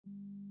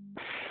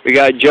We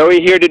got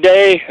Joey here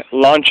today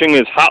launching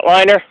his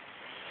hotliner.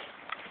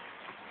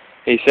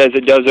 He says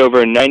it does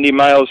over 90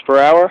 miles per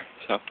hour,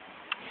 so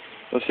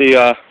we'll see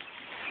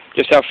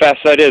just how fast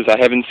that is. I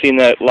haven't seen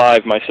that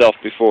live myself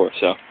before,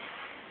 so.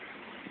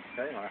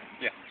 Okay,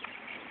 yeah.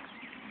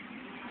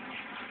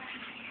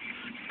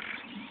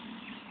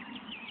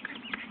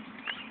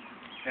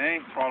 Okay,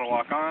 throttle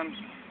lock on.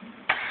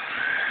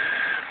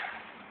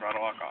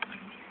 Throttle lock off.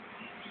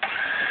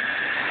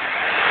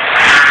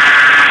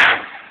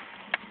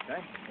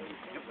 Okay.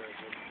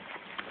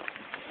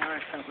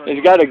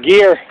 It's got a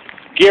gear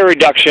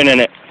reduction in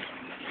it.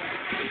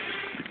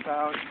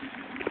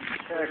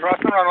 Okay, cross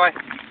the runway.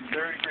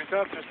 30 degrees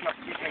up, just enough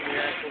to keep in the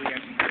air until the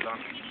engine turns on.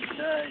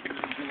 Okay.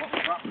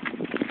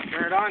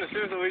 Turn it on as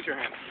soon as it leaves your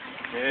hand.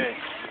 Okay.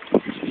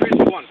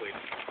 3, 2, 1, please.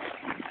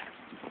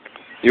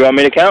 You want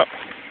me to count?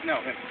 No.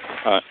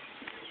 Alright.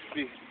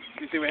 You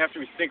see, we have to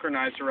be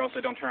synchronized or else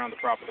they don't turn on the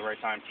prop at the right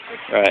time.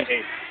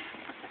 Right.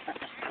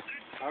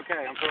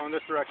 Okay, I'm throwing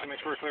this direction, make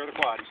sure we clear the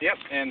quad. Yep,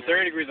 and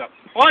 30 degrees up.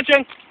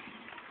 Launching!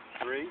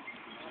 3,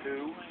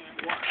 2,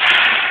 1.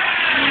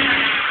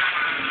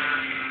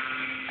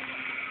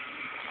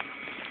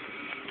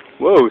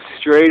 Whoa,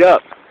 straight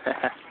up.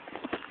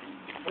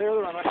 Clear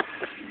the runway.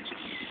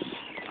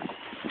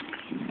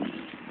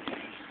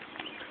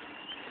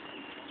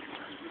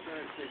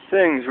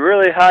 Thing's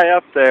really high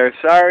up there.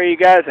 Sorry, you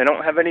guys, I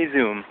don't have any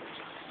zoom.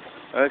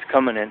 Oh, it's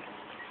coming in.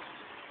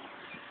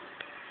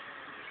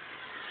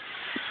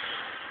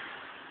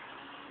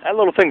 That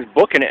little thing's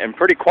booking it, and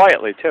pretty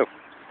quietly, too.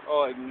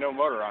 Oh, no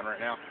motor on right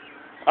now.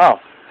 Oh,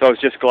 so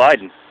it's just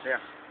gliding. Yeah.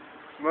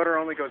 Motor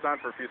only goes on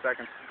for a few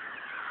seconds.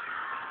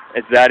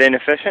 It's that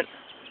inefficient?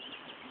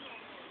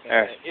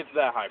 It's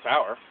that high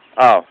power.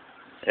 Oh.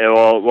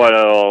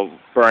 It'll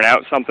burn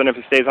out something if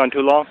it stays on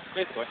too long?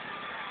 Basically.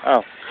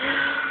 Oh.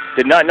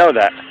 Did not know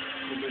that.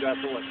 You do that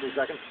for what, 3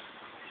 seconds?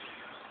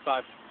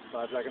 5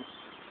 seconds.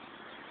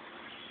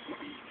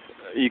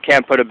 You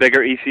can't put a bigger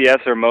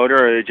ECS or motor,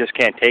 or it just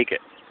can't take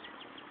it?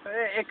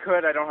 It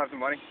could, I don't have the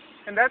money.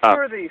 And that's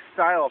where the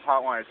style of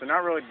hotliners, they're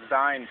not really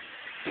designed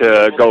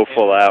to go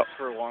full out.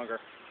 For longer.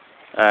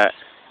 Alright.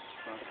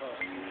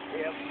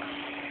 Yep.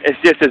 It's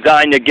just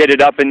designed to get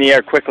it up in the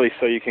air quickly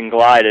so you can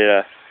glide at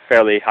a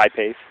fairly high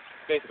pace.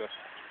 Basically.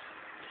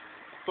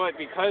 But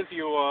because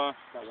you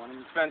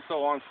spend so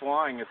long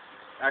flying, it's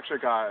actually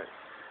got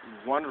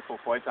wonderful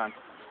flight time.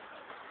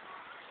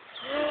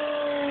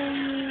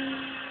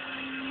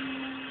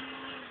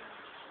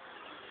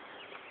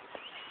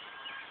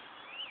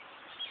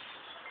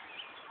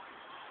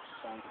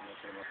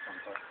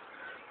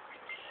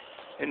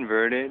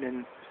 Inverted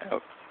and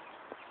out.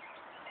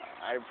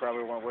 I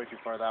probably went way too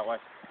far that way.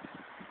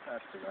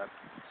 That's too bad.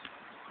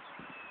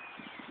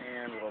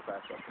 And a little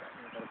faster up there.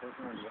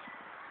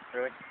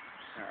 Really?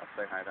 Yeah, I'll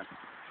say hi then.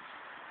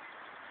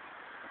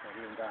 Okay,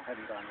 he's gone.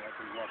 He's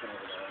walking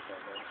over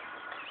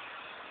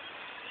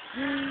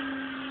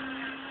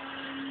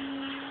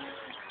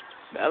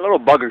there. That little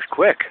bugger's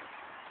quick.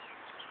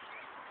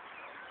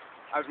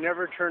 I've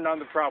never turned on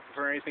the prop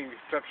for anything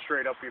except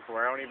straight up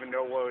before. I don't even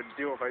know what it would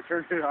do if I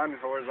turned it on in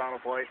horizontal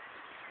flight.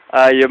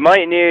 You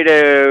might need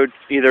to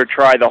either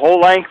try the whole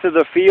length of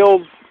the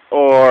field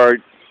or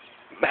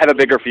have a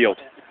bigger field.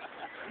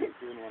 You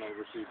wouldn't want to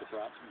overshoot the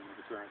prop and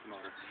the current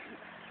motor.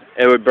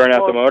 It would burn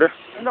out the motor?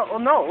 No,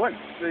 it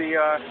wouldn't.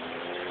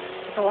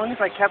 So long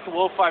as I kept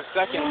below 5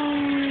 seconds.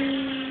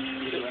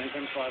 You do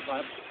anything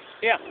 5.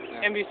 Yeah,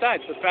 and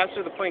besides, the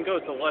faster the plane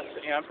goes, the less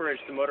amperage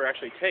the motor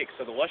actually takes,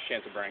 so the less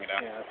chance of burning it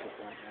out. Yeah, that's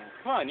the point. Yeah.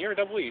 Come on, you're a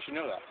double E, you should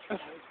know that.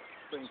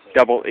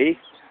 Double E?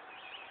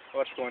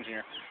 Electrical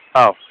engineer.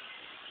 Oh.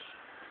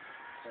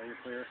 Are you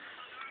clear?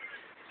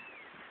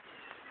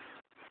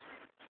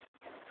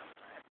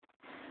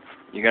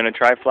 You gonna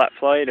try flat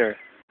flight or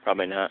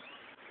probably not?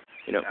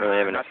 You don't really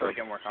have enough. Not till I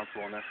get more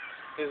comfortable in this.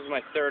 This is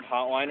my 3rd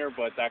hotliner,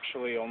 but it's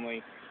actually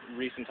only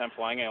recent time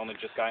flying. I only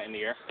just got in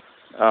the air.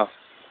 Oh.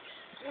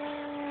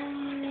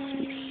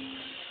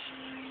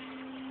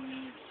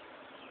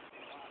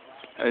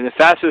 And the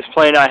fastest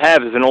plane I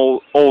have is an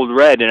old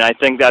red, and I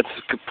think that's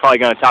probably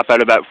going to top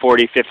out about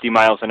 40, 50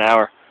 miles an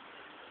hour.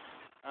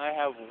 I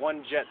have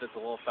one jet that's a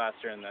little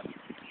faster than this,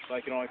 so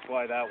I can only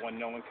fly that when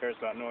no one cares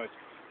about noise.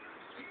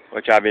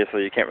 Which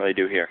obviously you can't really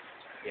do here.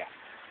 Yeah.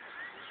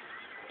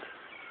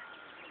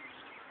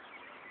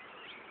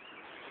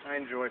 I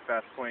enjoy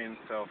fast planes,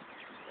 so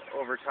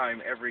over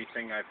time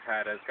everything I've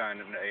had has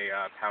gotten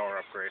a power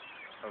upgrade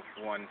of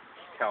one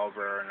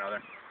caliber or another.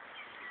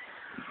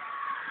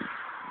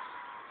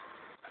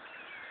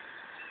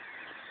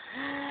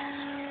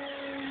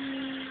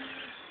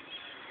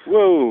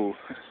 Whoa.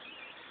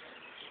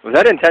 Was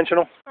that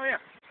intentional? Oh, yeah.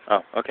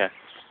 Oh, okay.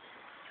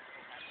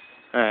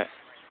 Alright.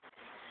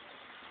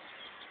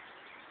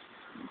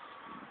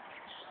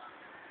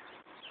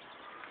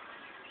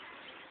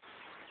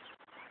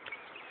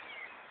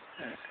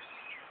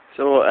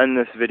 So we'll end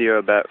this video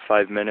about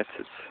 5 minutes.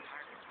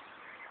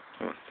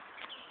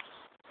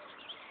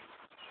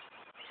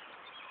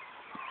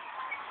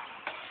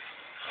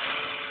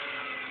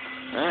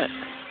 Alright.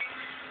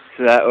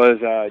 So that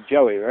was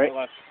Joey, right?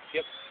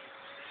 Yep.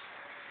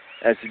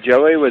 That's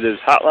Joey with his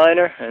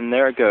hotliner, and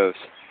there it goes.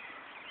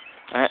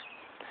 Alright.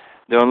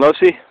 Dylan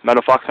Losey,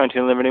 Metal Fox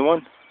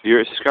 1911.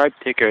 Viewer, subscribe.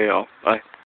 Take care, y'all. Bye.